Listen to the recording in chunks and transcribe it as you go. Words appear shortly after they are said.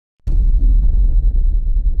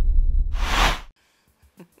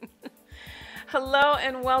Hello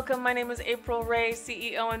and welcome. My name is April Ray,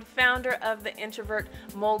 CEO and founder of the Introvert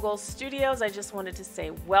Mogul Studios. I just wanted to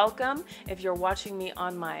say welcome. If you're watching me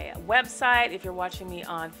on my website, if you're watching me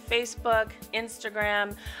on Facebook,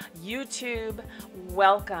 Instagram, YouTube,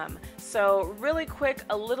 welcome. So really quick,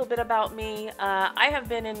 a little bit about me. I have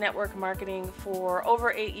been in network marketing for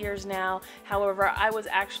over 8 years now. However, I was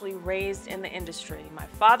actually raised in the industry. My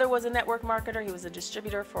father was a network marketer. He was a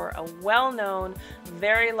distributor for a well-known,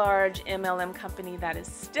 very large MLM company that is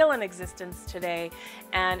still in existence today,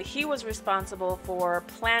 and he was responsible for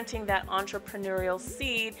planting that entrepreneurial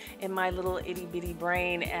seed in my little itty-bitty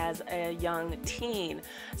brain as a young teen.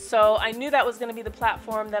 So I knew that was going to be the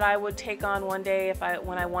platform that I would take on one day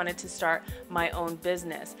when I wanted to start my own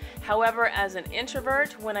business. However, as an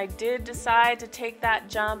introvert, when I did decide to take that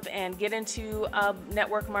jump and get into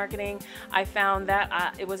network marketing, I found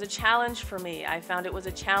that it was a challenge for me. I found it was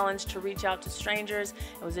a challenge to reach out to strangers.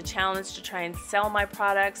 It was a challenge to try and sell my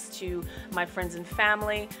products to my friends and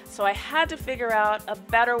family. So I had to figure out a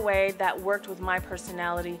better way that worked with my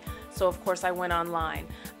personality. So of course I went online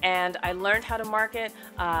and I learned how to market.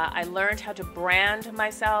 I learned how to brand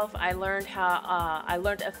myself. I learned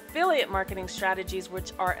affiliate marketing strategies,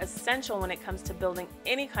 which are essential when it comes to building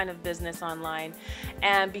any kind of business online.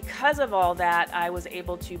 And because of all that, I was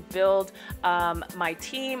able to build my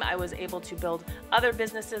team. I was able to build other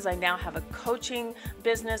businesses. I now have a coaching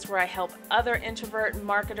business where I help other introvert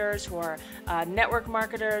marketers who are network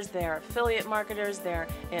marketers, they're affiliate marketers, they're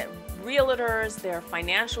realtors, they're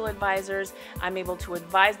financial advisors. I'm able to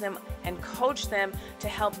advise them and coach them to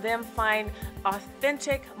help them find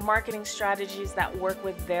authentic marketing strategies that work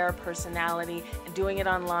with their personality and doing it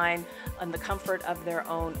online in the comfort of their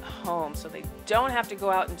own home, so they don't have to go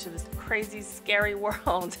out into this crazy, scary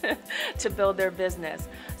world to build their business.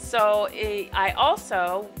 So I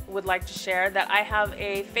also would like to share that I have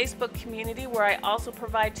a Facebook community where I also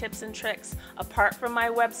provide tips and tricks apart from my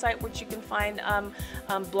website, which you can find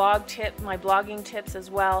my blogging tips as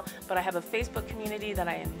well. But I have a Facebook community that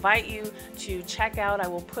I invite you to check out. I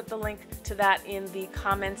will put the link to that in the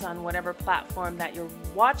comments on whatever platform that you're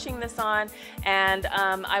watching this on, and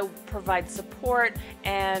I provide support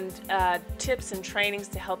and tips and trainings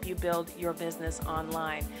to help you build your business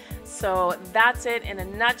online. So that's it in a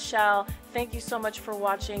nutshell. Thank you so much for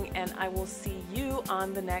watching, and I will see you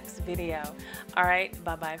on the next video. All right,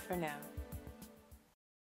 bye-bye for now.